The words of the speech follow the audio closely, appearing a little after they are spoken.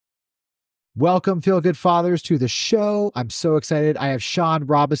Welcome, Feel Good Fathers, to the show. I'm so excited. I have Sean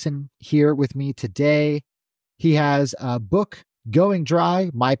Robinson here with me today. He has a book, Going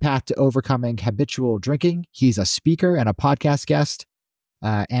Dry, My Path to Overcoming Habitual Drinking. He's a speaker and a podcast guest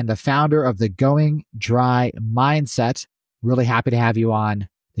and the founder of the Going Dry Mindset. Really happy to have you on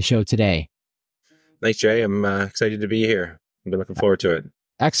the show today. Thanks, Jay. I'm excited to be here. I've been looking forward to it.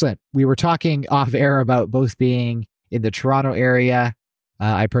 Excellent. We were talking off air about both being in the Toronto area.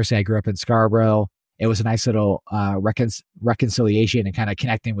 I grew up in Scarborough. It was a nice little reconciliation and kind of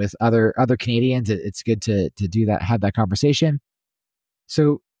connecting with other Canadians. It's good to do that, have that conversation.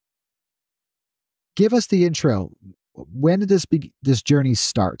 So give us the intro. When did this journey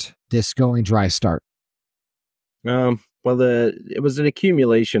start, this Going Dry start? Well, it was an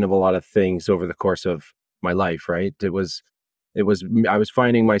accumulation of a lot of things over the course of my life, right? I was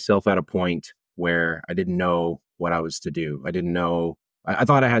finding myself at a point where I didn't know what I was to do. I didn't know. I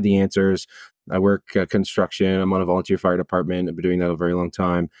thought I had the answers. I work construction. I'm on a volunteer fire department. I've been doing that a very long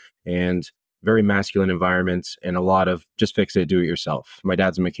time, and very masculine environments and a lot of just fix it, do it yourself. My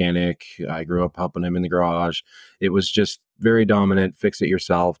dad's a mechanic. I grew up helping him in the garage. It was just very dominant. Fix it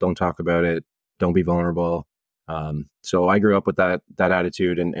yourself. Don't talk about it. Don't be vulnerable. So I grew up with that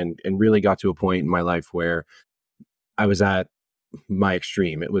attitude and really got to a point in my life where I was at my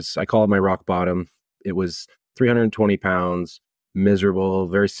extreme. I call it my rock bottom. It was 320 pounds, miserable,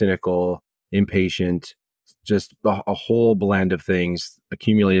 very cynical, impatient, just a whole blend of things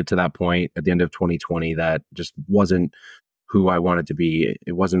accumulated to that point at the end of 2020 that just wasn't who I wanted to be.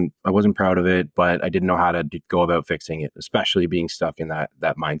 I wasn't proud of it, but I didn't know how to go about fixing it, especially being stuck in that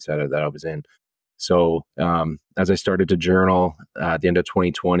mindset that I was in. So as I started to journal at the end of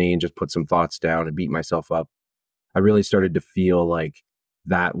 2020 and just put some thoughts down and beat myself up, I really started to feel like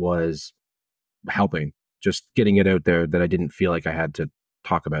that was helping, just getting it out there, that I didn't feel like I had to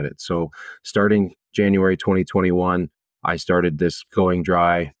talk about it. So starting January 2021, I started this Going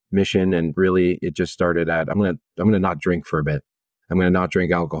Dry mission, and really it just started at, I'm gonna not drink for a bit. I'm gonna not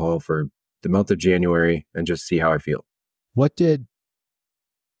drink alcohol for the month of January and just see how I feel. When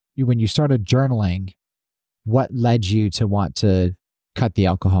you started journaling, what led you to want to cut the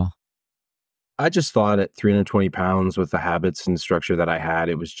alcohol? I just thought at 320 pounds with the habits and structure that I had,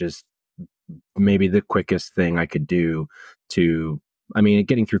 it was just maybe the quickest thing I could do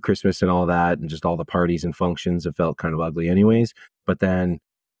getting through Christmas and all that, and just all the parties and functions, it felt kind of ugly anyways. But then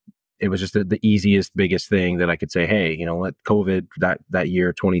it was just the easiest, biggest thing that I could say, hey, you know what, COVID, that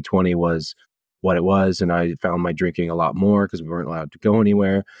year, 2020 was what it was. And I found my drinking a lot more because we weren't allowed to go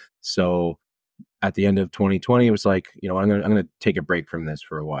anywhere. So at the end of 2020, it was like, I'm going to take a break from this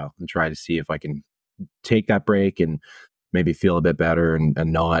for a while and try to see if I can take that break and maybe feel a bit better and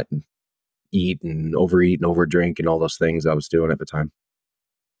not eat and overeat and overdrink and all those things I was doing at the time.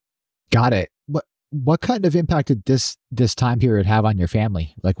 Got it. What kind of impact did this time period have on your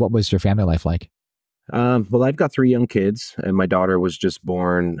family? Like, what was your family life like? Well, I've got 3 young kids, and my daughter was just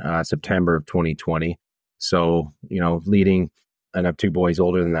born September of 2020. So, and I have 2 boys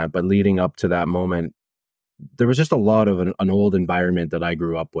older than that, but leading up to that moment, there was just a lot of an old environment that I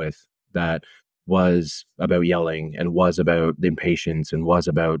grew up with that was about yelling and was about impatience and was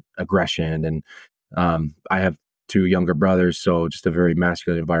about aggression. And I have 2 younger brothers, so just a very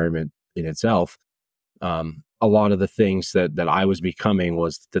masculine environment in itself. A lot of the things that I was becoming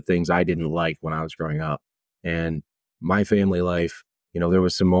was the things I didn't like when I was growing up. And my family life, there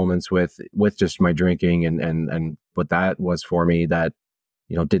was some moments with just my drinking and what that was for me that,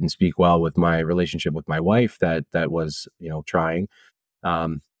 didn't speak well with my relationship with my wife that was, trying.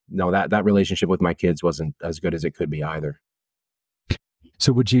 No, that relationship with my kids wasn't as good as it could be either.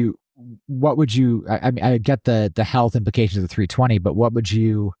 So I get the health implications of the 320, but what would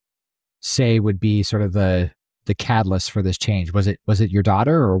you say would be sort of the catalyst for this change? Was it your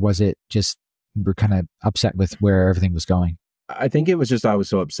daughter, or was it just you were kind of upset with where everything was going? I think it was just I was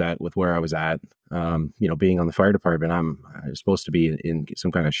so upset with where I was at. Being on the fire department, I was supposed to be in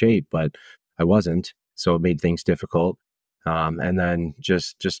some kind of shape, but I wasn't. So it made things difficult. And then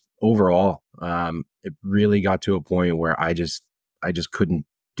just overall, it really got to a point where I just couldn't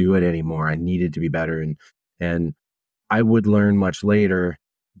do it anymore. I needed to be better. And I would learn much later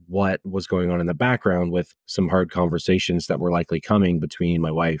what was going on in the background with some hard conversations that were likely coming between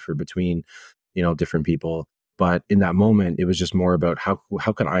my wife or between, different people. But in that moment, it was just more about how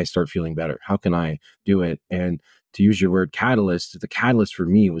can I start feeling better? How can I do it? And to use your word catalyst, the catalyst for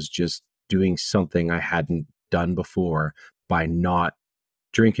me was just doing something I hadn't done before by not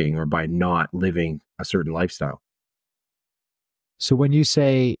drinking or by not living a certain lifestyle. So when you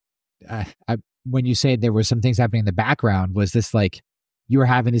say there were some things happening in the background, was this like you were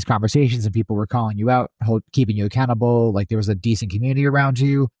having these conversations and people were calling you out, keeping you accountable, like there was a decent community around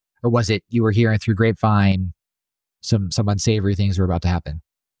you? Or was it you were hearing through grapevine some unsavory things were about to happen?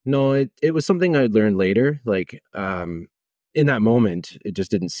 No, it was something I learned later. Like, in that moment, it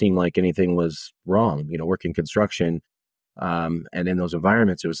just didn't seem like anything was wrong. Working construction, and in those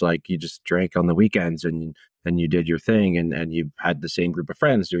environments, it was like you just drank on the weekends and you did your thing, and you had the same group of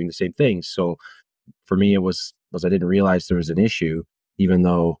friends doing the same things. So for me, it was I didn't realize there was an issue, even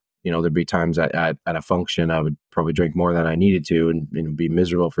though there'd be times at a function I would probably drink more than I needed to, and be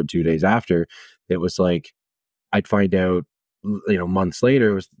miserable for 2 days after. It was like I'd find out, months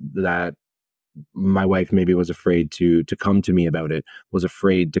later, was that my wife maybe was afraid to come to me about it, was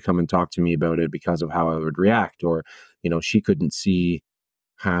afraid to come and talk to me about it because of how I would react, or she couldn't see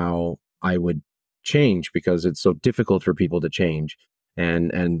how I would change because it's so difficult for people to change.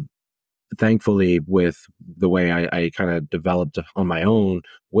 And thankfully, with the way I kind of developed on my own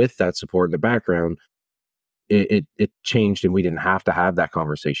with that support in the background, it changed, and we didn't have to have that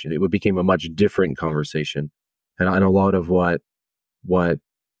conversation. It became a much different conversation. And a lot of what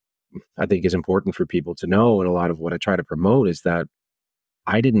I think is important for people to know, and a lot of what I try to promote, is that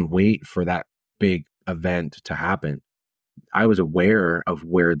I didn't wait for that big event to happen. I was aware of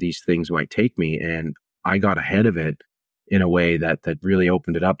where these things might take me, and I got ahead of it in a way that really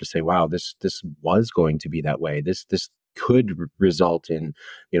opened it up to say, wow, this was going to be that way. This could result in,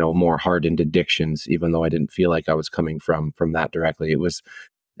 more hardened addictions, even though I didn't feel like I was coming from that directly. It was,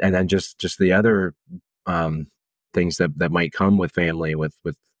 and then just the other um, things that might come with family, with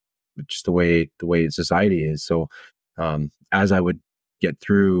just the way society is. So as I would get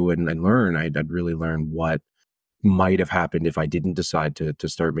through and learn, I'd really learn what might have happened if I didn't decide to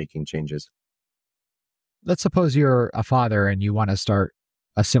start making changes. Let's suppose you're a father and you want to start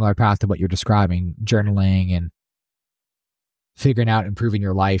a similar path to what you're describing, journaling and figuring out improving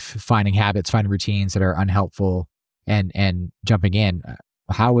your life, finding habits, finding routines that are unhelpful, and jumping in.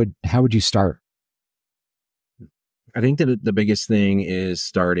 How would you start? I think that the biggest thing is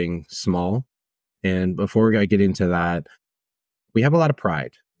starting small. And before I get into that, we have a lot of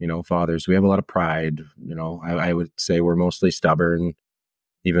pride, fathers. We have a lot of pride. I would say we're mostly stubborn,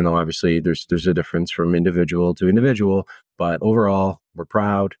 even though obviously there's a difference from individual to individual. But overall, we're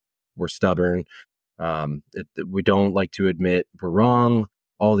proud, we're stubborn. We don't like to admit we're wrong,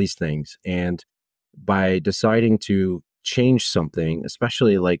 all these things. And by deciding to change something,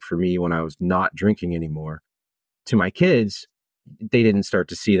 especially like for me when I was not drinking anymore, to my kids, they didn't start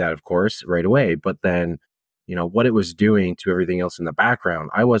to see that, of course, right away. But then, what it was doing to everything else in the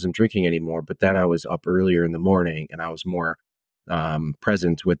background, I wasn't drinking anymore, but then I was up earlier in the morning and I was more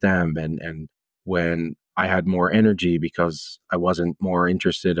present with them. And when I had more energy because I wasn't more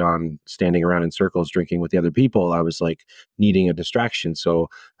interested on standing around in circles drinking with the other people, I was like needing a distraction. So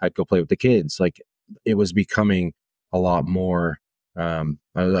I'd go play with the kids. Like it was becoming a lot more,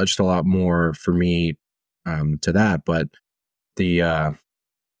 just a lot more for me to that. But the,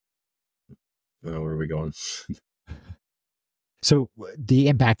 where are we going? So the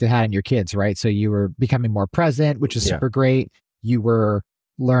impact it had on your kids, right? So you were becoming more present, which is Yeah. super great. You were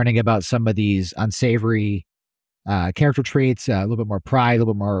learning about some of these unsavory character traits, a little bit more pride, a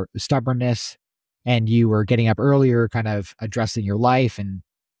little bit more stubbornness, and you were getting up earlier, kind of addressing your life and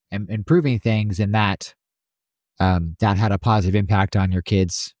improving things, and that had a positive impact on your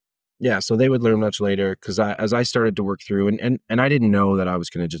kids. Yeah, so they would learn much later because as I started to work through, and I didn't know that I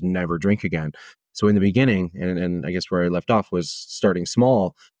was going to just never drink again. So in the beginning, and I guess where I left off was starting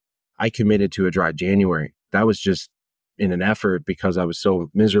small, I committed to a dry January. That was just in an effort because I was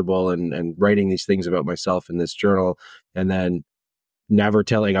so miserable and writing these things about myself in this journal, and then I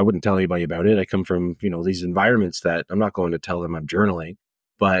wouldn't tell anybody about it. I come from, these environments that I'm not going to tell them I'm journaling,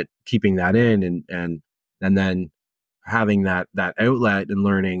 but keeping that in and then having that outlet and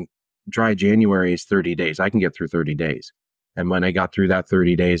learning dry January is 30 days. I can get through 30 days. And when I got through that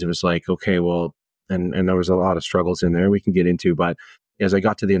 30 days, it was like, okay, well, and there was a lot of struggles in there we can get into, but as I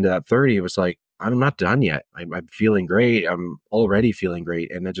got to the end of that 30, it was like, I'm not done yet. I'm feeling great. I'm already feeling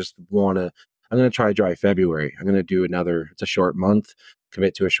great. And I'm going to try dry February. I'm going to do it's a short month,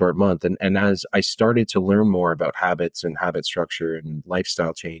 commit to a short month. And as I started to learn more about habits and habit structure and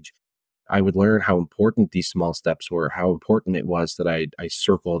lifestyle change, I would learn how important these small steps were, how important it was that I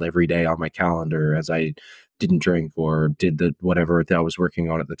circled every day on my calendar as I didn't drink or did whatever that I was working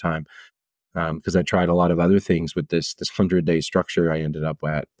on at the time. Because I tried a lot of other things with this 100-day structure I ended up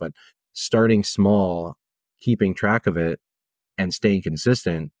at. But starting small, keeping track of it and staying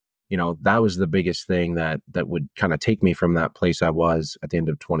consistent, that was the biggest thing that would kind of take me from that place I was at the end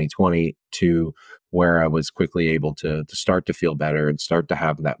of 2020 to where I was quickly able to start to feel better and start to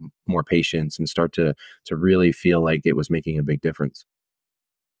have that more patience and start to really feel like it was making a big difference.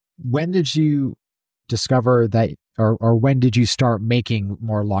 When did you discover that, or when did you start making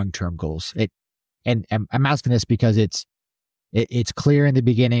more long-term goals? And I'm asking this because it's clear in the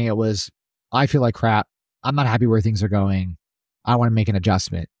beginning it was, I feel like crap. I'm not happy where things are going. I want to make an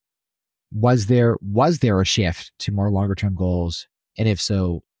adjustment. Was there a shift to more longer term goals? And if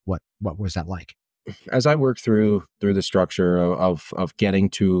so, what was that like? As I worked through the structure of getting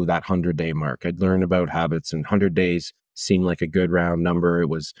to that 100-day mark, I'd learned about habits, and 100 days seemed like a good round number. It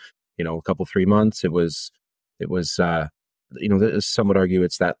was, a couple 3 months. It was some would argue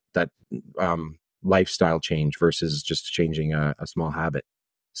it's that lifestyle change versus just changing a small habit.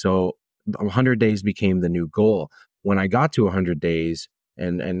 So 100 days became the new goal. When I got to 100 days,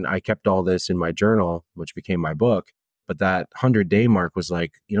 and I kept all this in my journal, which became my book. But that 100-day mark was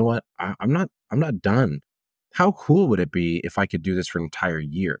like, you know what? I'm not done. How cool would it be if I could do this for an entire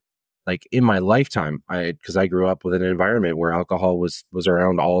year? Like in my lifetime, because I grew up with an environment where alcohol was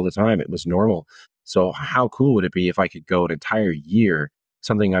around all the time. It was normal. So how cool would it be if I could go an entire year,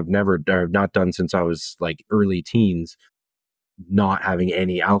 something I've not done since I was like early teens, not having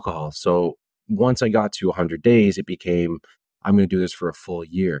any alcohol. So once I got to 100 days, it became, I'm going to do this for a full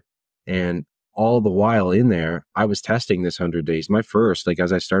year. And all the while in there, I was testing this 100 days. My first, like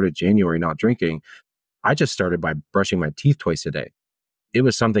as I started January not drinking, I just started by brushing my teeth twice a day. It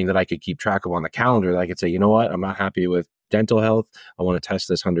was something that I could keep track of on the calendar, that I could say, you know what, I'm not happy with dental health. I want to test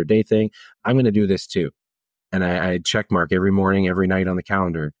this 100-day thing. I'm going to do this too. And I'd check mark every morning, every night on the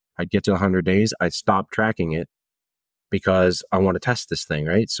calendar. I'd get to 100 days. I'd stop tracking it because I want to test this thing,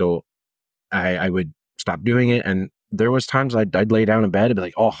 right? So I would stop doing it. And there was times I'd lay down in bed and be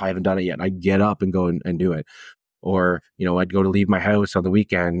like, oh, I haven't done it yet. And I'd get up and go and do it. Or, I'd go to leave my house on the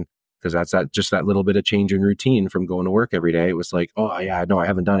weekend because that's just that little bit of change in routine from going to work every day. It was like, oh yeah, no, I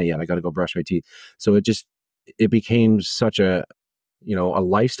haven't done it yet. I got to go brush my teeth. So it became such a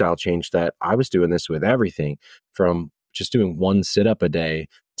lifestyle change that I was doing this with everything from just doing one sit up a day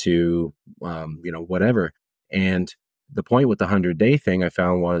to, whatever. And the point with the 100-day thing I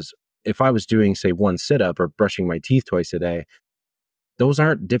found was, if I was doing, say, one sit up or brushing my teeth twice a day, those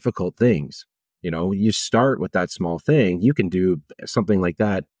aren't difficult things. You start with that small thing. You can do something like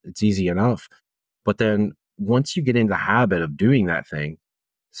that. It's easy enough. But then once you get into the habit of doing that thing,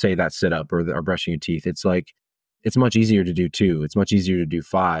 say that sit up or brushing your teeth, it's like, it's much easier to do two. It's much easier to do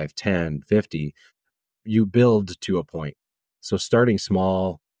 5, 10, 50. You build to a point. So starting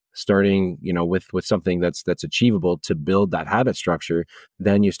small, starting, with something that's achievable to build that habit structure,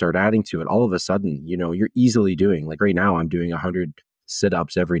 then you start adding to it. All of a sudden, you're easily doing, like right now, I'm doing 100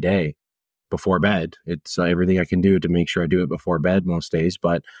 sit-ups every day before bed. It's everything I can do to make sure I do it before bed most days.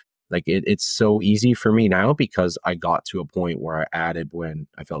 But like it's so easy for me now because I got to a point where I added when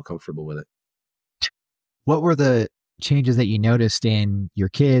I felt comfortable with it. What were the changes that you noticed in your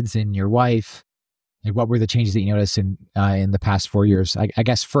kids and your wife? Like, what were the changes that you noticed in the past 4 years? I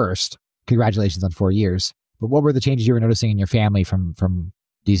guess first, congratulations on 4 years. But what were the changes you were noticing in your family from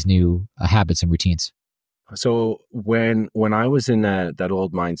these new habits and routines? So when I was in that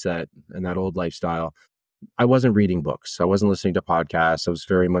old mindset and that old lifestyle, I wasn't reading books. I wasn't listening to podcasts. I was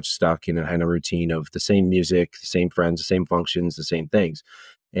very much stuck in a kind of routine of the same music, the same friends, the same functions, the same things.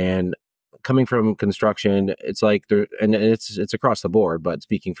 And coming from construction, it's like and it's across the board. But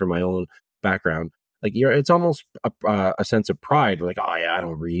speaking from my own background, like it's almost a sense of pride. Like, oh yeah, I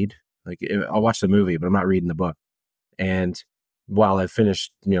don't read. Like I'll watch the movie, but I'm not reading the book. And while I've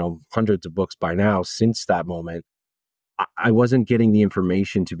finished, hundreds of books by now since that moment, I wasn't getting the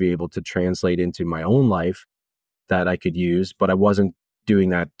information to be able to translate into my own life that I could use, but I wasn't doing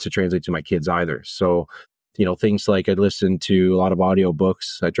that to translate to my kids either. So, things like I listen to a lot of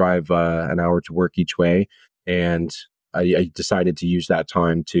audiobooks. I drive an hour to work each way, and I decided to use that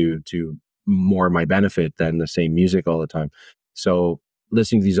time to more my benefit than the same music all the time. So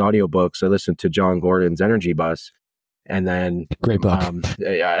listening to these audiobooks, I listened to John Gordon's Energy Bus. And then Great book.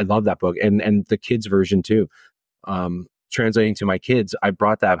 I love that book, and the kids version too. Translating to my kids, I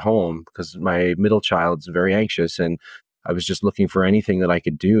brought that home because my middle child's very anxious, and I was just looking for anything that I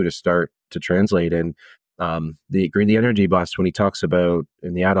could do to start to translate. And the Energy Bus, when he talks about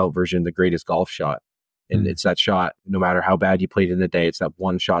in the adult version, the greatest golf shot, and it's that shot. No matter how bad you played in the day, it's that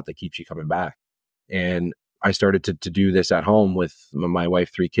one shot that keeps you coming back. And I started to do this at home with my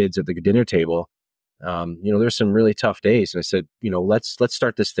wife, 3 kids at the dinner table. There's some really tough days. And I said, let's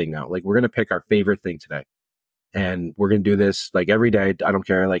start this thing now. Like, we're going to pick our favorite thing today. and we're going to do this like every day. I don't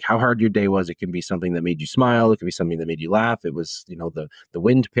care like how hard your day was. It can be something that made you smile. It could be something that made you laugh. It was, the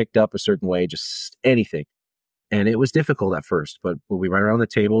wind picked up a certain way, just anything. And it was difficult at first, but when we went around the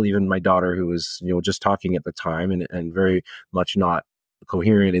table, even my daughter, who was, just talking at the time and very much not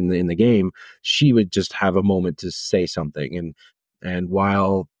coherent in the game, she would just have a moment to say something. And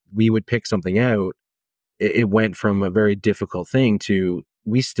while we would pick something out, it went from a very difficult thing to,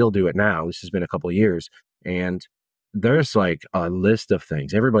 we still do it now. This has been a couple of years. And there's like a list of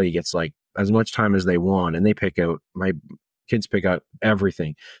things. Everybody gets like as much time as they want, and my kids pick out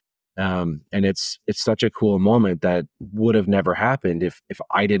everything. And it's such a cool moment that would have never happened if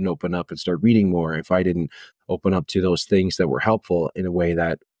I didn't open up and start reading more, if I didn't open up to those things that were helpful in a way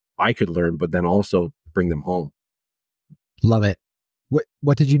that I could learn, but then also bring them home. Love it.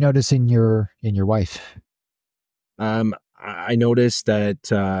 What did you notice in your wife? I noticed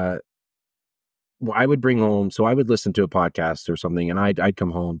that I would bring home, so I would listen to a podcast or something, and I'd come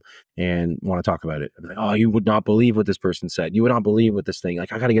home and want to talk about it. I'd be like, oh, you would not believe what this person said. You would not believe what this thing,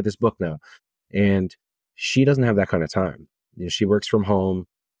 like, I got to get this book now. And she doesn't have that kind of time. She works from home.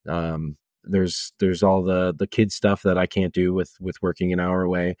 There's all the kid stuff that I can't do with working an hour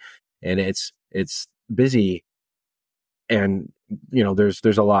away, and it's busy. And,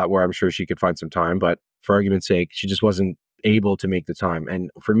 there's a lot where I'm sure she could find some time, but for argument's sake, she just wasn't able to make the time. And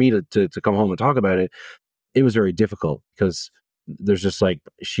for me to come home and talk about it, it was very difficult because there's just like,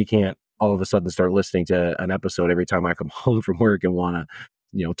 she can't all of a sudden start listening to an episode every time I come home from work and want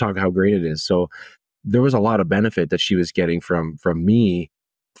to, talk how great it is. So there was a lot of benefit that she was getting from me,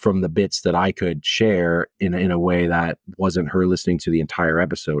 from the bits that I could share in a way that wasn't her listening to the entire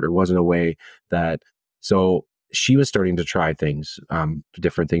episode, or wasn't a way that, so she was starting to try things,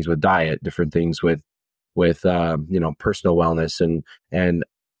 different things with diet, different things with personal wellness, and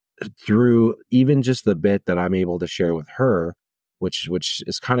through even just the bit that I'm able to share with her, which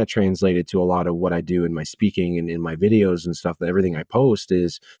is kind of translated to a lot of what I do in my speaking and in my videos and stuff, that everything I post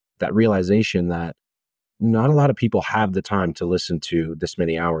is that realization that not a lot of people have the time to listen to this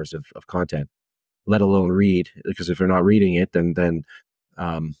many hours of content, let alone read, because if they're not reading it, then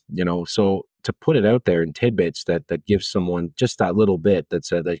so to put it out there in tidbits that gives someone just that little bit that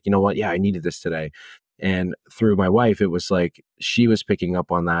said that, you know what, yeah, I needed this today. And through my wife, it was like she was picking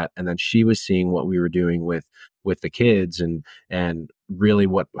up on that, and then she was seeing what we were doing with the kids, and really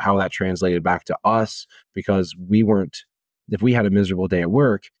how that translated back to us, because we weren't, if we had a miserable day at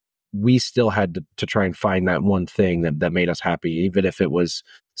work, we still had to try and find that one thing that made us happy, even if it was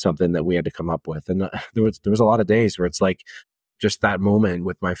something that we had to come up with. And there was a lot of days where it's like, just that moment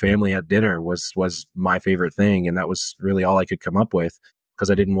with my family at dinner was my favorite thing. And that was really all I could come up with,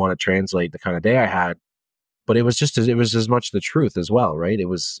 because I didn't want to translate the kind of day I had. But it was as much the truth as well, right? It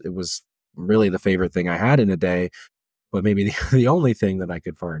was really the favorite thing I had in a day, but maybe the only thing that I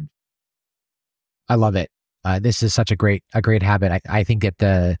could find. I love it. This is such a great habit. I think that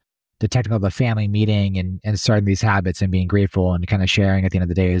the technical of the family meeting and starting these habits and being grateful and kind of sharing at the end of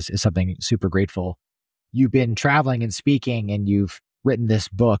the day is something super grateful. You've been traveling and speaking, and you've written this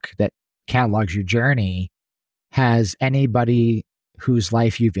book that catalogs your journey. Has anybody whose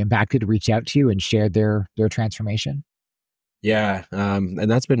life you've impacted reached out to you and shared their transformation? Yeah.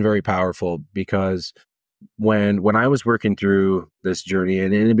 And that's been very powerful, because when I was working through this journey,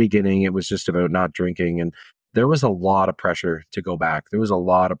 and in the beginning, it was just about not drinking, and there was a lot of pressure to go back. There was a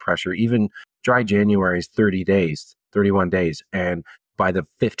lot of pressure. Even dry January is 30 days, 31 days. And by the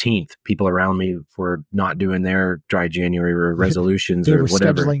 15th, people around me were not doing their dry January resolutions or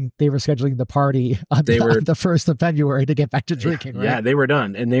whatever. They were scheduling the party on the 1st of February to get back to drinking, right? Yeah, they were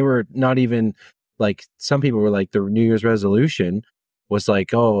done. And they were not even like, some people were like, the New Year's resolution was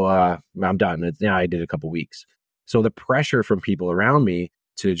like, oh, I'm done. Yeah, I did a couple weeks. So the pressure from people around me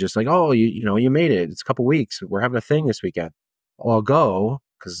to just like, oh, you made it. It's a couple weeks. We're having a thing this weekend. I'll go.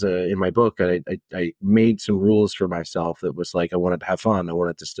 Because in my book, I made some rules for myself that was like, I wanted to have fun. I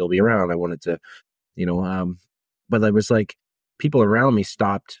wanted to still be around. I wanted to, but I was like, people around me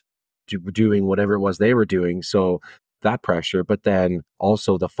stopped doing whatever it was they were doing. So that pressure, but then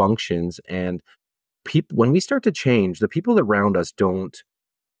also the functions, and people, when we start to change, the people around us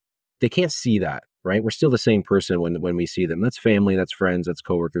they can't see that, right? We're still the same person when we see them. That's family, that's friends, that's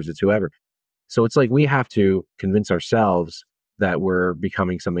coworkers, it's whoever. So it's like, we have to convince ourselves that we're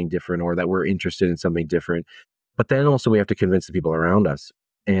becoming something different, or that we're interested in something different. But then also we have to convince the people around us.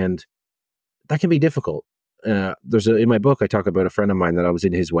 And that can be difficult. In my book, I talk about a friend of mine that I was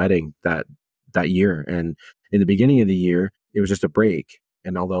in his wedding that year. And in the beginning of the year, it was just a break.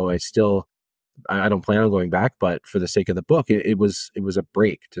 And although I don't plan on going back, but for the sake of the book, it was a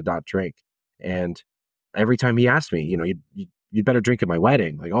break to not drink. And every time he asked me, you'd better drink at my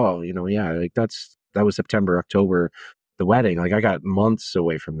wedding. Like, oh, yeah, like that was September, October, the wedding. Like I got months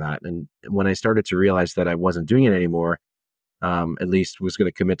away from that. And when I started to realize that I wasn't doing it anymore, at least was going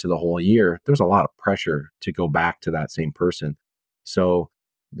to commit to the whole year, there was a lot of pressure to go back to that same person. So,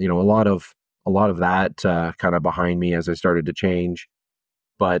 a lot of that kind of behind me as I started to change.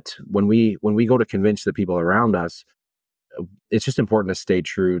 But when we go to convince the people around us, it's just important to stay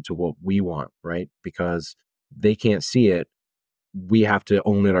true to what we want, right? Because they can't see it. We have to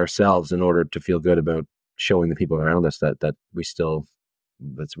own it ourselves in order to feel good about showing the people around us that we still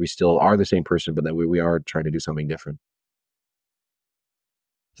are the same person, but that we are trying to do something different.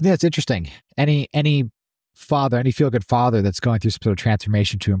 I think that's interesting. Any father, any feel good father that's going through some sort of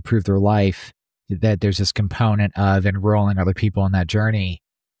transformation to improve their life, that there's this component of enrolling other people in that journey.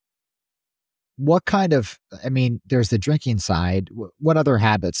 What kind of, I mean, there's the drinking side. What other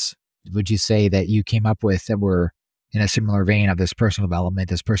habits would you say that you came up with that were in a similar vein of this personal development,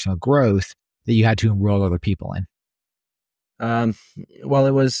 this personal growth that you had to enroll other people in? Um, well,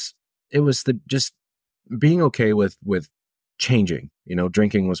 it was the just being okay with changing.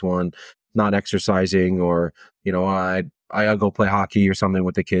 Drinking was one, not exercising, or I go play hockey or something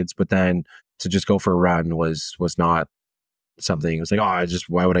with the kids, but then to just go for a run was not something. It was like, oh,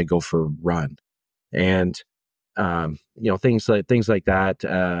 why would I go for a run? And things like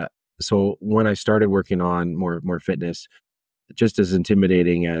that. So when I started working on more fitness, just as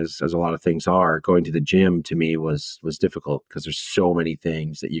intimidating as a lot of things are, going to the gym to me was difficult because there's so many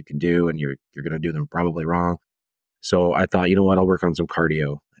things that you can do, and you're going to do them probably wrong. So I thought, you know what, I'll work on some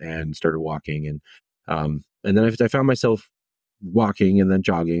cardio, and started walking, and then I found myself walking and then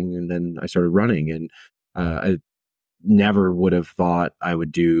jogging, and then I started running, and I never would have thought I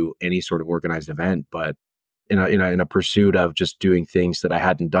would do any sort of organized event, but in a pursuit of just doing things that I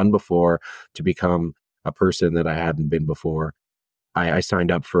hadn't done before to become a person that I hadn't been before, I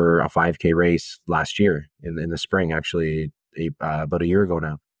signed up for a 5K race last year in the spring, actually, about a year ago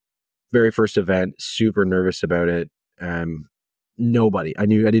now. Very first event, super nervous about it. I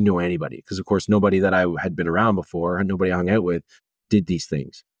didn't know anybody, because of course nobody that I had been around before and nobody I hung out with did these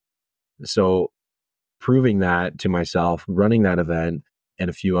things. So proving that to myself, running that event and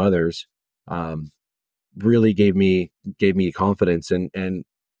a few others, really gave me confidence. And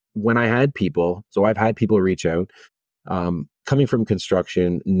when I had people, so I've had people reach out, coming from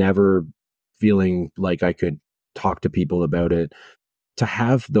construction, never feeling like I could talk to people about it, to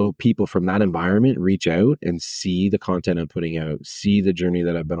have the people from that environment reach out and see the content I'm putting out, see the journey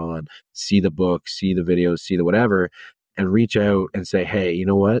that I've been on, see the book, see the videos, see the whatever, and reach out and say, hey, you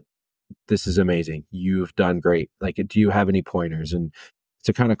know what? This is amazing. You've done great. Like, do you have any pointers? And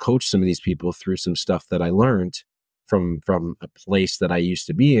to kind of coach some of these people through some stuff that I learned from a place that I used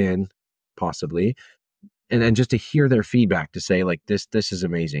to be in, possibly, and just to hear their feedback, to say like, this is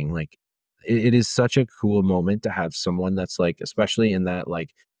amazing. Like, it is such a cool moment to have someone that's like, especially in that,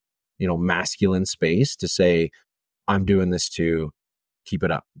 like, masculine space, to say, I'm doing this too, keep it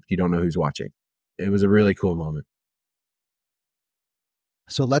up. You don't know who's watching. It was a really cool moment.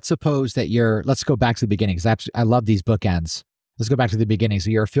 So let's suppose that let's go back to the beginning, because I love these bookends. Let's go back to the beginning. So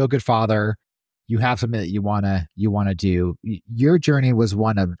you're a feel good father. You have something that you want to do. Your journey was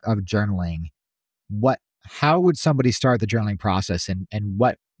one of journaling. How would somebody start the journaling process, and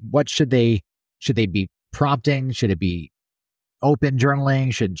what should they be prompting? Should it be open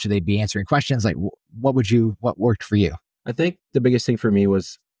journaling? Should they be answering questions? Like, what worked for you? I think the biggest thing for me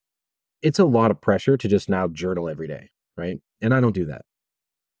was, it's a lot of pressure to just now journal every day, right? And I don't do that.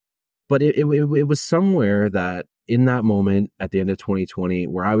 But it was somewhere that in that moment at the end of 2020,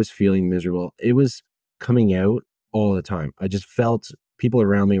 where I was feeling miserable, it was coming out all the time. I just felt people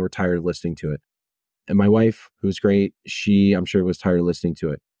around me were tired of listening to it. And my wife, who's great, I'm sure was tired of listening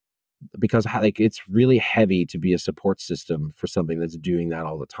to it, because like, it's really heavy to be a support system for something that's doing that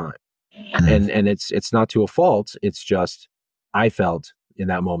all the time. And it's not to a fault. It's just, I felt in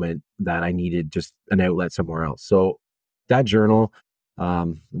that moment that I needed just an outlet somewhere else. So that journal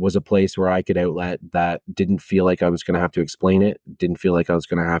was a place where I could outlet that, didn't feel like I was going to have to explain it, didn't feel like I was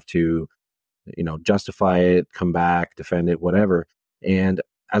going to have to, justify it, come back, defend it, whatever. And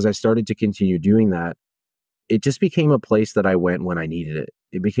as I started to continue doing that, it just became a place that I went when I needed it.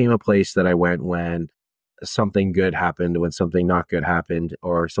 It became a place that I went when something good happened, when something not good happened,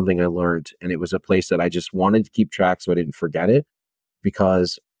 or something I learned. And it was a place that I just wanted to keep track so I didn't forget it,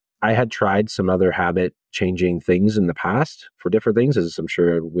 because I had tried some other habit changing things in the past for different things, as I'm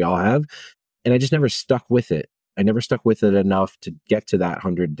sure we all have. And I just never stuck with it. I never stuck with it enough to get to that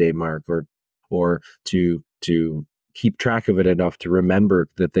 100-day mark, or to keep track of it enough to remember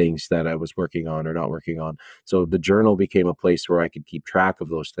the things that I was working on or not working on. So the journal became a place where I could keep track of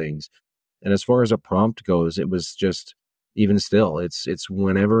those things. And as far as a prompt goes, it was just, even still, it's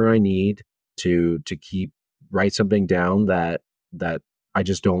whenever I need to keep write something down that I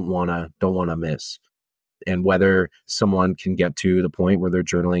just don't wanna miss. And whether someone can get to the point where they're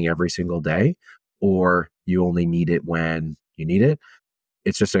journaling every single day, or you only need it when you need it,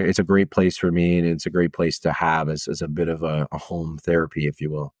 it's a great place for me, and it's a great place to have as a bit of a home therapy, if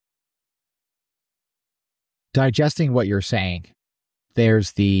you will. Digesting what you're saying,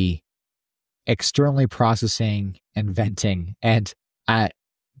 there's the externally processing and venting. And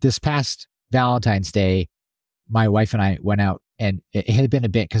this past Valentine's Day, my wife and I went out, and it had been a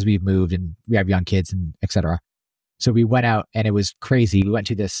bit because we've moved and we have young kids and etc. So we went out and it was crazy. We went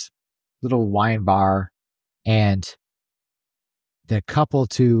to this little wine bar, and the couple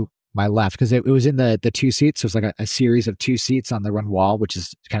to my left, because it was in the two seats. So it's like a series of two seats on the one wall, which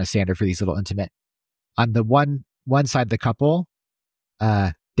is kind of standard for these little intimate. On the one side, the couple,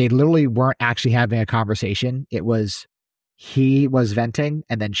 they literally weren't actually having a conversation. It was he was venting,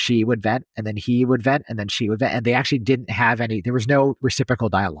 and then she would vent, and then he would vent, and then she would vent. And they actually didn't have any, there was no reciprocal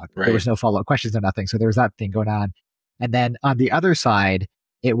dialogue. Right. There was no follow-up questions or nothing. So there was that thing going on. And then on the other side,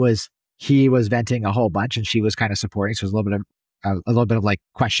 it was he was venting a whole bunch and she was kind of supporting. So it was a little bit of like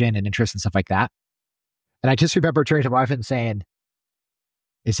question and interest and stuff like that. And I just remember turning to my wife and saying,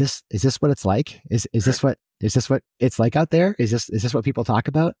 is this what it's like? Is this what it's like out there? Is this what people talk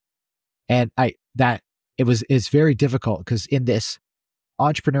about? And it's very difficult because in this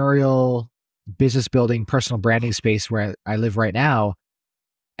entrepreneurial business building, personal branding space where I live right now,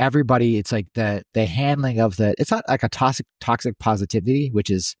 everybody, it's like the handling of it's not like a toxic positivity,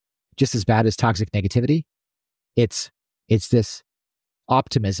 which is just as bad as toxic negativity. It's this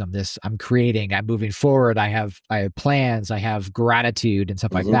optimism, this I'm creating, I'm moving forward, I have plans, I have gratitude and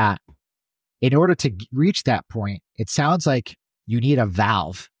stuff like that. In order to reach that point, it sounds like you need a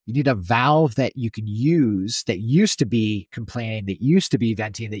valve. You need a valve that you can use that used to be complaining, that used to be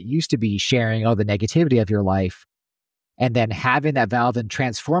venting, that used to be sharing all the negativity of your life. And then having that valve and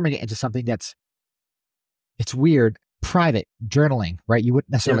transforming it into something it's weird, private journaling, right? You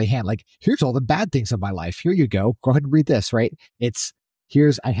wouldn't necessarily hand like, here's all the bad things of my life. Here you go. Go ahead and read this, right?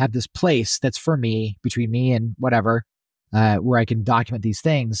 I have this place that's for me, between me and whatever, where I can document these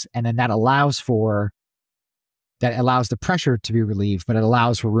things. And then that allows the pressure to be relieved, but it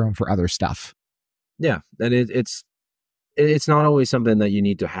allows for room for other stuff. Yeah. And it's not always something that you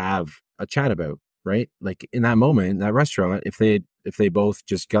need to have a chat about, right? Like in that moment, that restaurant, if they both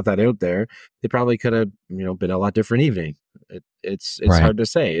just got that out there, they probably could have, been a lot different evening. It's Right. hard to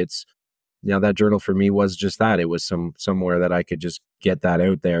say. That journal for me was just that. It was somewhere that I could just get that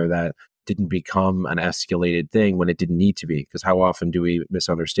out there that didn't become an escalated thing when it didn't need to be. Because how often do we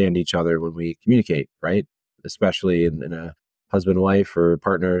misunderstand each other when we communicate, right? Especially in a husband-wife or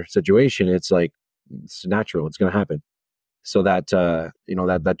partner situation, it's like, it's natural. It's going to happen. So that,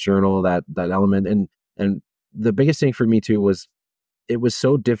 that journal, that element. And the biggest thing for me too was, it was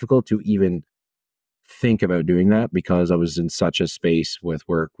so difficult to even think about doing that because I was in such a space with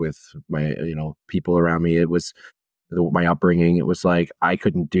work, with my, people around me. It was my upbringing. It was like, I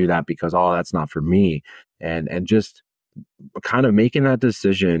couldn't do that because, that's not for me. And just kind of making that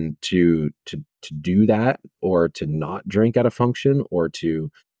decision to do that, or to not drink at a function, or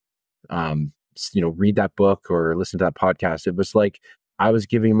to, read that book or listen to that podcast. It was like, I was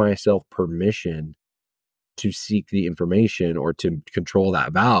giving myself permission to seek the information, or to control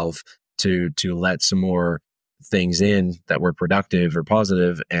that valve, to let some more things in that were productive or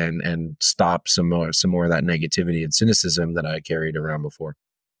positive, and stop some more of that negativity and cynicism that I carried around before.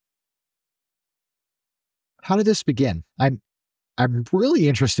 How did this begin? I'm really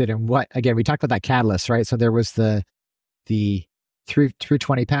interested in what, again, we talked about that catalyst, right? So there was the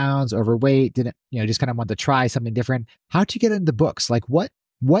 320 pounds, overweight, didn't, just kind of want to try something different. How'd you get into books? Like what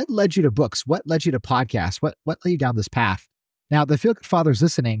led you to books? What led you to podcasts? What led you down this path? Now, the Feel Good Fathers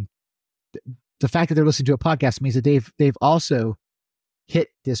listening, the fact that they're listening to a podcast means that they've also hit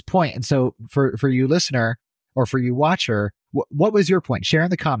this point. And so for you listener, or for you watcher, what was your point? Share in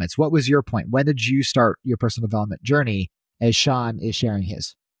the comments. What was your point? When did you start your personal development journey, as Sean is sharing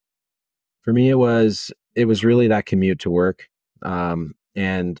his? For me, it was really that commute to work,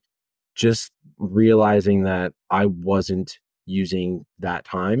 and just realizing that I wasn't using that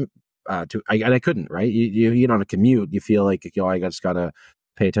time and I couldn't, right? You on a commute, you feel like, I just gotta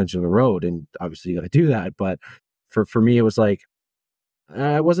pay attention to the road, and obviously you gotta do that. But for me, it was like,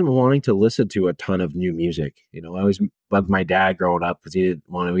 I wasn't wanting to listen to a ton of new music. You know, I always bugged my dad growing up because he didn't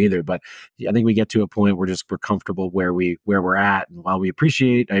want to either. But I think we get to a point where we're comfortable where we're at. And while I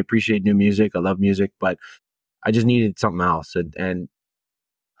appreciate new music. I love music, but I just needed something else. And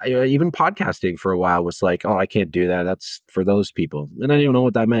even podcasting for a while was like, oh, I can't do that. That's for those people. And I didn't know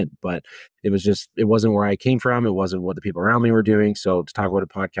what that meant, but it wasn't where I came from. It wasn't what the people around me were doing. So to talk about a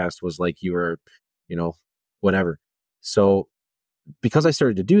podcast was like you were, you know, whatever. So because I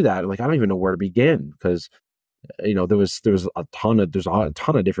started to do that, like, I don't even know where to begin because, there's a ton of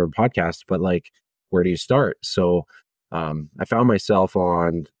different podcasts, but like, where do you start? So, I found myself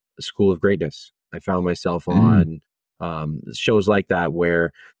on School of Greatness. I found myself Mm. on, shows like that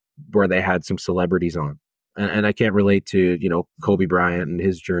where they had some celebrities on, and I can't relate to, Kobe Bryant and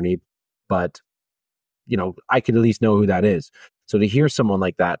his journey, but I can at least know who that is. So to hear someone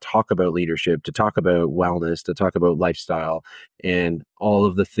like that talk about leadership, to talk about wellness, to talk about lifestyle and all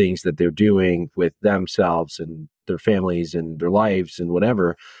of the things that they're doing with themselves and their families and their lives and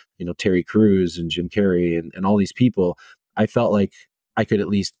whatever, Terry Crews and Jim Carrey and all these people, I felt like I could at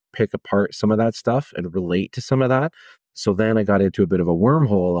least pick apart some of that stuff and relate to some of that. So then I got into a bit of a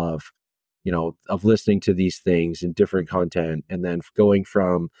wormhole of listening to these things and different content, and then going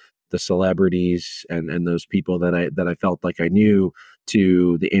from the celebrities and those people that I felt like I knew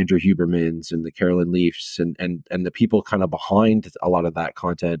to the Andrew Hubermans and the Carolyn Leafs and the people kind of behind a lot of that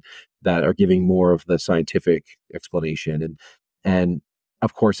content that are giving more of the scientific explanation. And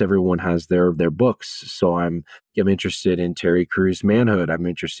of course everyone has their books. So I'm interested in Terry Crews' Manhood.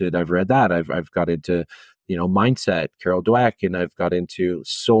 I've read that. I've got into mindset, Carol Dweck, and I've got into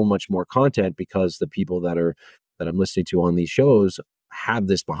so much more content because the people that I'm listening to on these shows have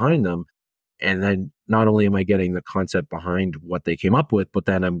this behind them. And then not only am I getting the concept behind what they came up with, but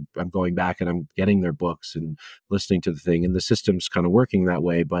then I'm going back and I'm getting their books and listening to the thing, and the system's kind of working that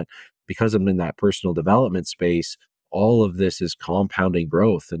way. But because I'm in that personal development space, all of this is compounding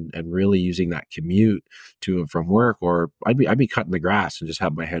growth and really using that commute to and from work, or I'd be cutting the grass and just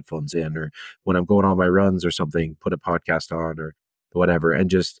have my headphones in, or when I'm going on my runs or something, put a podcast on or whatever, and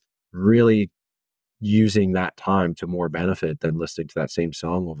just really using that time to more benefit than listening to that same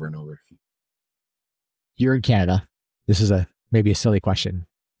song over and over. You're in Canada. This is maybe a silly question.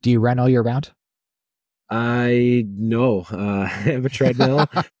 Do you run all year round? I know. I have a treadmill.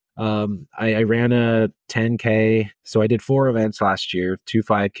 I ran a 10K. So I did 4 events last year, 2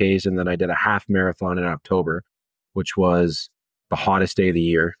 5Ks, and then I did a half marathon in October, which was the hottest day of the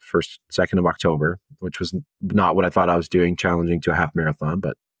year, 2nd of October, which was not what I thought I was doing, challenging to a half marathon,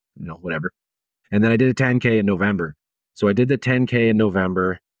 but whatever. And then I did a 10K in November. So I did the 10K in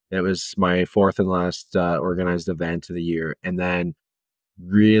November. It was my 4th and last organized event of the year. And then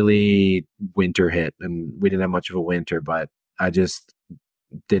really winter hit, and we didn't have much of a winter, but I just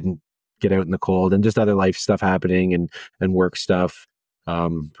didn't get out in the cold, and just other life stuff happening and work stuff,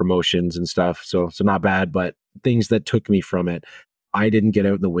 promotions and stuff. So not bad, but things that took me from it. I didn't get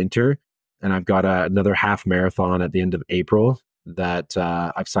out in the winter, and I've got another half marathon at the end of April that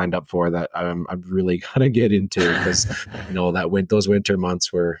I've signed up for, that I'm really gonna get into, because those winter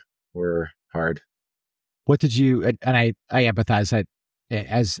months were hard. What did you, and I empathize that,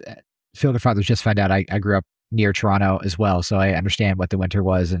 as Fielder Fathers just found out, I grew up near Toronto as well. So I understand what the winter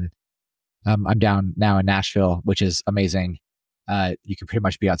was. And I'm down now in Nashville, which is amazing. You can pretty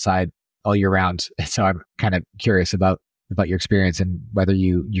much be outside all year round. So I'm kind of curious about your experience and whether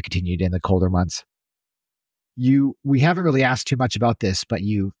you continued in the colder months. We haven't really asked too much about this, but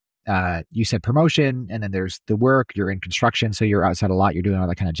you said promotion, and then there's the work. You're in construction, so you're outside a lot. You're doing all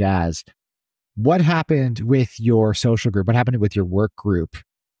that kind of jazz. What happened with your social group? What happened with your work group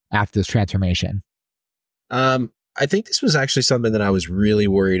after this transformation? I think this was actually something that I was really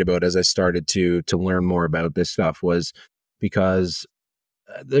worried about as I started to learn more about this stuff, was because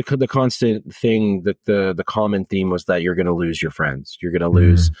the constant thing, that the common theme was that you're going to lose your friends, you're going to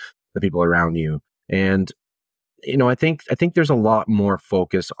lose the people around you, and I think there's a lot more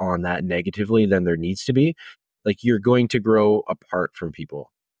focus on that negatively than there needs to be. Like, you're going to grow apart from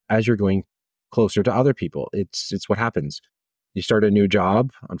people as you're going closer to other people. It's what happens. You start a new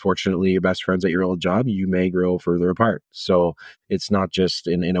job. Unfortunately, your best friends at your old job, you may grow further apart. So it's not just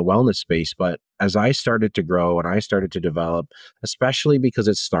in a wellness space, but as I started to grow and I started to develop, especially because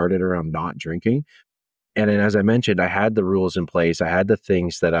it started around not drinking. And then, as I mentioned, I had the rules in place. I had the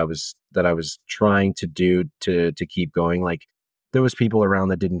things that I was trying to do to keep going. Like, there was people around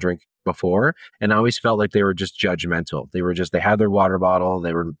that didn't drink before, and I always felt like they were just judgmental. They had their water bottle.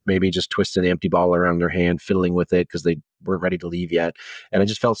 They were maybe just twisting the empty bottle around their hand, fiddling with it because they weren't ready to leave yet. And I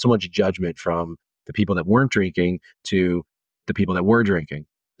just felt so much judgment from the people that weren't drinking to the people that were drinking.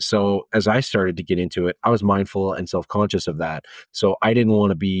 So as I started to get into it, I was mindful and self-conscious of that. So I didn't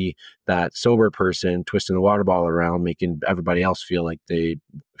want to be that sober person twisting the water bottle around, making everybody else feel like they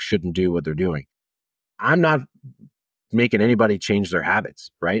shouldn't do what they're doing. I'm not making anybody change their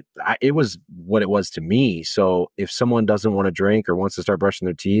habits, right? It was what it was to me. So if someone doesn't want to drink or wants to start brushing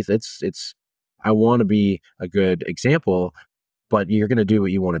their teeth, I want to be a good example, but you're going to do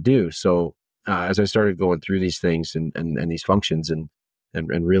what you want to do. So as I started going through these things and these functions and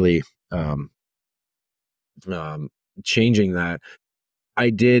really um, um, changing that, I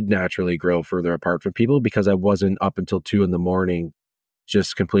did naturally grow further apart from people because I wasn't up until 2 a.m.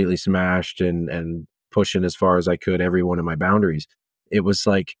 just completely smashed and pushing as far as I could every one of my boundaries. It was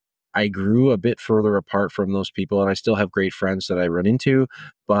like I grew a bit further apart from those people, and I still have great friends that I run into.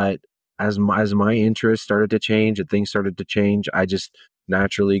 But as my interests started to change and things started to change, I just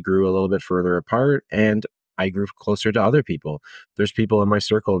naturally grew a little bit further apart, and I grew closer to other people. There's people in my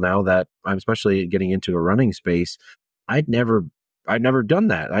circle now that I'm especially getting into a running space. I'd never I'd never done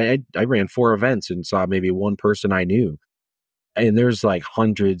that. I ran 4 events and saw maybe one person I knew, and there's like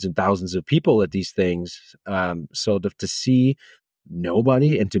hundreds and thousands of people at these things. So to see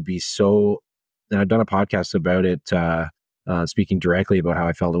nobody and to be so, and I've done a podcast about it, speaking directly about how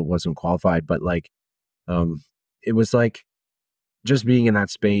I felt it wasn't qualified, but like, um, it was like just being in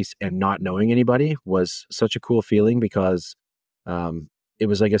that space and not knowing anybody was such a cool feeling because, um, it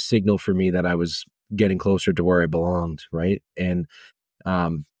was like a signal for me that I was getting closer to where I belonged. Right. And,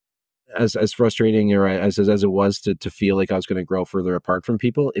 um, as frustrating or as it was to feel like I was going to grow further apart from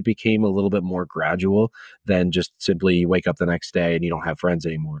people, it became a little bit more gradual than just simply you wake up the next day and you don't have friends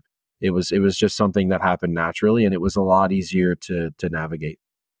anymore. It was just something that happened naturally, and it was a lot easier to navigate.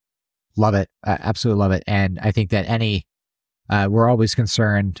 Love it. Absolutely love it. And I think that we're always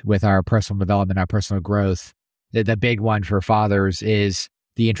concerned with our personal development, our personal growth. The big one for fathers is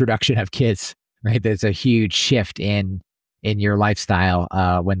the introduction of kids, right? There's a huge shift in your lifestyle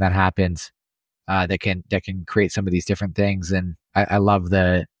when that happens, that can create some of these different things. And I love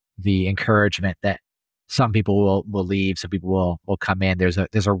the encouragement that some people will leave, some people will come in. There's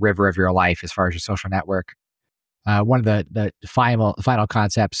a river of your life as far as your social network. One of the final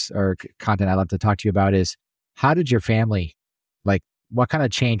concepts or content I'd love to talk to you about is, how did your family, like, what kind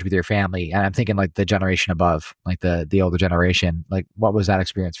of changed with your family? And I'm thinking like the generation above, like the older generation. Like, what was that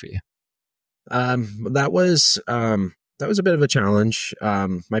experience for you? That was a bit of a challenge.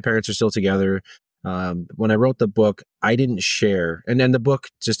 My parents are still together. When I wrote the book, I didn't share, and then the book,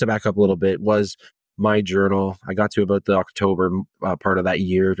 just to back up a little bit, was my journal. I got to about the October part of that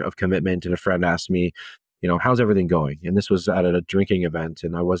year of commitment, and a friend asked me, how's everything going? And this was at a drinking event,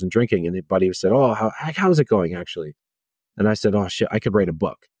 and I wasn't drinking. And the buddy said, "Oh, how's it going actually?" And I said, "Oh shit, I could write a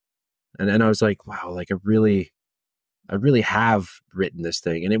book." And I was like, "Wow, like I really have written this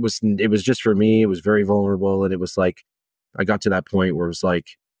thing." And it was just for me. It was very vulnerable, and it was like I got to that point where it was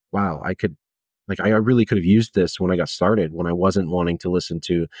like, wow, I really could have used this when I got started, when I wasn't wanting to listen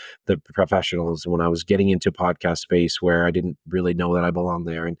to the professionals, when I was getting into podcast space where I didn't really know that I belonged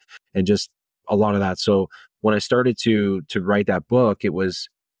there, and just a lot of that. So when I started to write that book, it was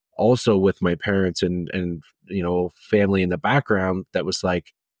also with my parents and family in the background. That was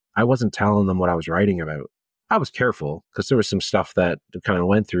like, I wasn't telling them what I was writing about. I was careful because there was some stuff that kind of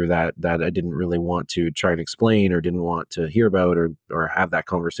went through that I didn't really want to try and explain or didn't want to hear about or have that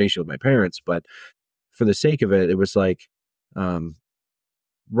conversation with my parents. But for the sake of it, it was like, um,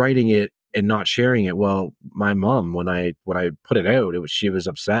 writing it and not sharing it. Well, my mom, when I put it out, she was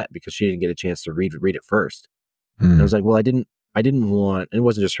upset because she didn't get a chance to read it first. And I was like, well, I didn't want, and it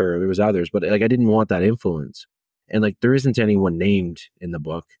wasn't just her, there was others, but like I didn't want that influence. And like there isn't anyone named in the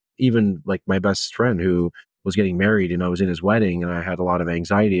book. Even like my best friend who was getting married and I was in his wedding and I had a lot of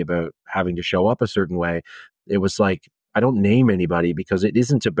anxiety about having to show up a certain way. It was like I don't name anybody because it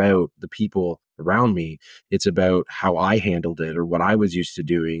isn't about the people around me. It's about how I handled it or what I was used to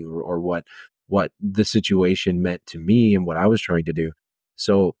doing or what the situation meant to me and what I was trying to do.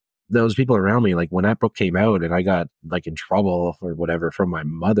 So those people around me, like when that book came out and I got like in trouble or whatever from my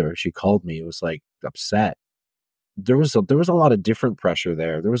mother, she called me. It was like upset. There was a lot of different pressure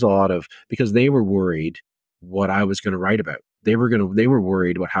there. There was a lot of, because they were worried what I was going to write about. They were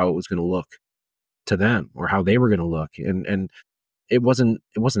worried about how it was going to look to them or how they were going to look. And it wasn't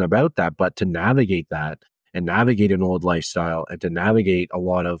about that, but to navigate that and navigate an old lifestyle and to navigate a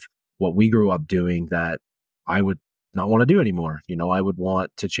lot of what we grew up doing that I would not want to do anymore. I would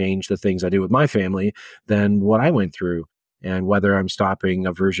want to change the things I do with my family than what I went through. And whether I'm stopping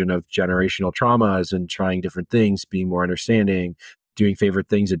a version of generational traumas and trying different things, being more understanding, doing favorite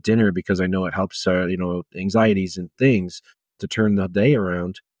things at dinner because I know it helps, anxieties and things, to turn the day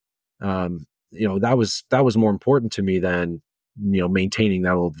around, that was more important to me than, maintaining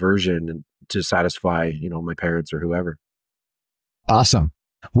that old version and to satisfy, my parents or whoever. Awesome.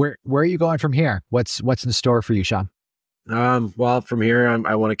 Where are you going from here? What's in store for you, Sean? Well, from here, I'm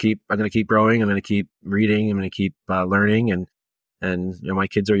going to keep growing. I'm going to keep reading. I'm going to keep learning, and my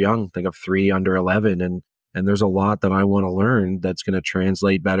kids are young. I think of 3 under 11, and there's a lot that I want to learn that's going to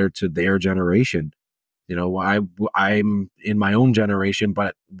translate better to their generation. I'm in my own generation,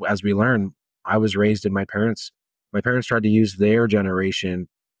 but as we learn, I was raised in my parents tried to use their generation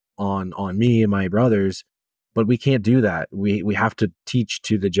on me and my brothers, but we can't do that. We have to teach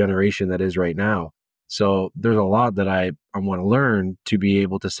to the generation that is right now. So there's a lot that I want to learn to be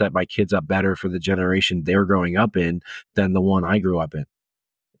able to set my kids up better for the generation they're growing up in than the one I grew up in.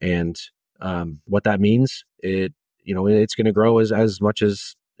 And what that means, it's going to grow as much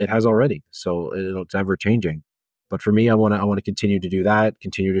as it has already. So it's ever changing. But for me, I want to continue to do that,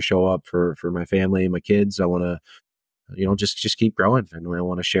 continue to show up for my family, my kids. I want to, just keep growing, and I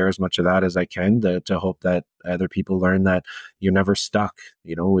want to share as much of that as I can to hope that other people learn that you're never stuck.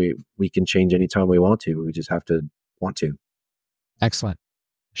 We can change anytime we want to. We just have to want to. Excellent.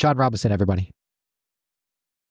 Sean Robinson, everybody.